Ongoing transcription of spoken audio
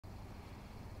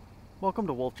Welcome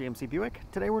to Wolfe GMC Buick.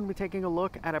 Today we're going to be taking a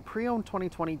look at a pre-owned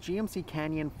 2020 GMC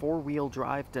Canyon 4-wheel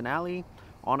drive Denali,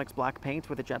 Onyx Black paint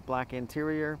with a jet black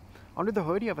interior. Under the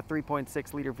hood you have a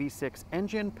 3.6-liter V6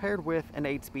 engine paired with an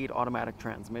 8-speed automatic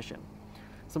transmission.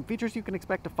 Some features you can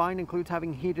expect to find includes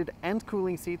having heated and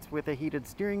cooling seats with a heated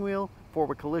steering wheel,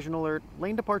 forward collision alert,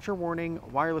 lane departure warning,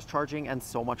 wireless charging, and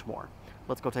so much more.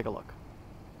 Let's go take a look.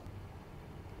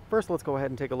 First, let's go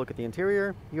ahead and take a look at the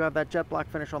interior. You have that jet black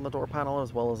finish on the door panel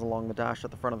as well as along the dash at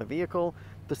the front of the vehicle,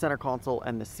 the center console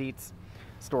and the seats.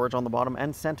 Storage on the bottom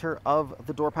and center of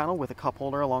the door panel with a cup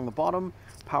holder along the bottom,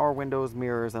 power windows,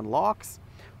 mirrors, and locks.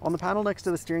 On the panel next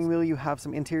to the steering wheel, you have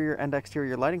some interior and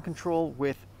exterior lighting control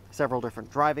with several different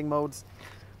driving modes.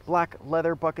 Black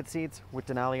leather bucket seats with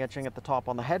Denali etching at the top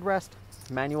on the headrest,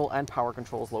 manual and power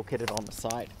controls located on the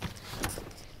side.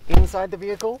 Inside the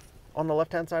vehicle, on the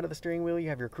left-hand side of the steering wheel, you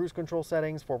have your cruise control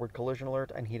settings, forward collision alert,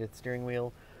 and heated steering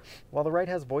wheel, while the right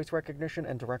has voice recognition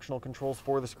and directional controls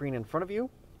for the screen in front of you,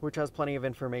 which has plenty of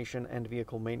information and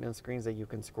vehicle maintenance screens that you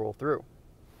can scroll through.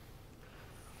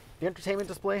 The entertainment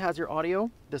display has your audio.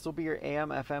 This will be your AM,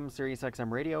 FM, Sirius XM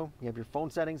radio. You have your phone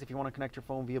settings if you want to connect your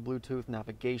phone via Bluetooth,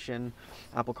 navigation,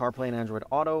 Apple CarPlay, and Android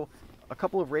Auto. A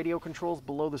couple of radio controls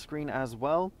below the screen as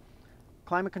well.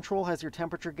 Climate control has your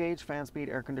temperature gauge, fan speed,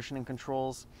 air conditioning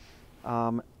controls.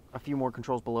 A few more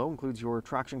controls below includes your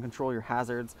traction control, your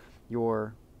hazards,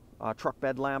 your truck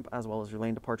bed lamp, as well as your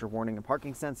lane departure warning and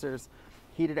parking sensors.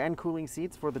 Heated and cooling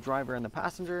seats for the driver and the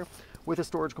passenger, with a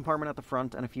storage compartment at the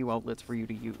front and a few outlets for you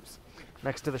to use.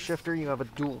 Next to the shifter, you have a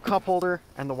dual cup holder,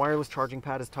 and the wireless charging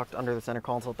pad is tucked under the center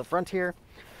console at the front here.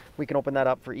 We can open that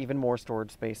up for even more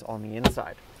storage space on the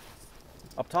inside.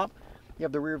 Up top, you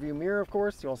have the rear view mirror, of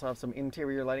course. You also have some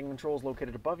interior lighting controls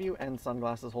located above you and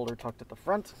sunglasses holder tucked at the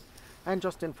front. And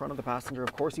just in front of the passenger,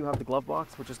 of course, you have the glove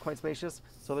box, which is quite spacious,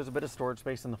 so there's a bit of storage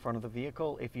space in the front of the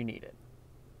vehicle if you need it.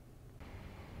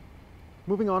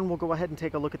 Moving on, we'll go ahead and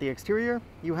take a look at the exterior.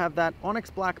 You have that Onyx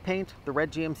Black paint, the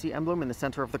red GMC emblem in the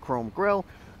center of the chrome grille,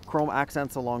 chrome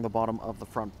accents along the bottom of the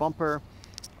front bumper,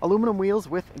 aluminum wheels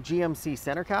with GMC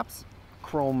center caps,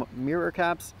 chrome mirror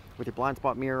caps with your blind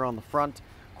spot mirror on the front,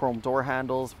 chrome door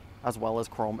handles, as well as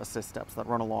chrome assist steps that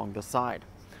run along the side.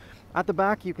 At the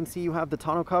back, you can see you have the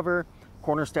tonneau cover,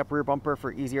 corner step rear bumper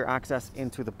for easier access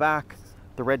into the back,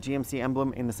 the red GMC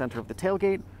emblem in the center of the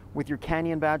tailgate, with your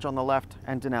Canyon badge on the left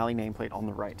and Denali nameplate on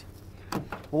the right.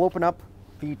 We'll open up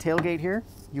the tailgate here.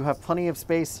 You have plenty of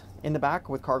space in the back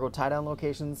with cargo tie-down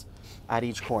locations at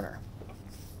each corner.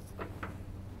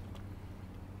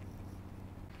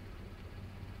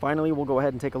 Finally, we'll go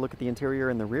ahead and take a look at the interior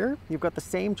in the rear. You've got the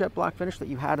same jet black finish that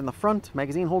you had in the front,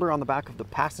 magazine holder on the back of the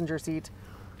passenger seat,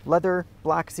 leather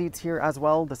black seats here as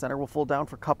well. The center will fold down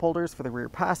for cup holders for the rear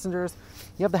passengers.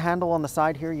 You have the handle on the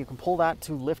side here. You can pull that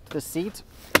to lift the seat,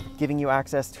 giving you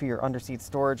access to your underseat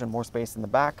storage and more space in the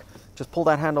back. Just pull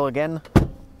that handle again,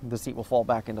 the seat will fall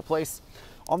back into place.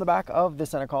 On the back of the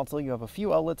center console, you have a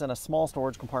few outlets and a small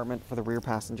storage compartment for the rear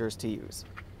passengers to use.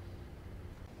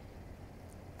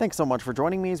 Thanks so much for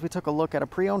joining me as we took a look at a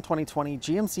pre-owned 2020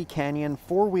 GMC Canyon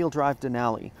 4-wheel drive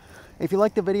Denali. If you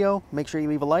liked the video, make sure you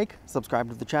leave a like, subscribe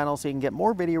to the channel so you can get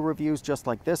more video reviews just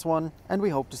like this one, and we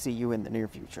hope to see you in the near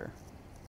future.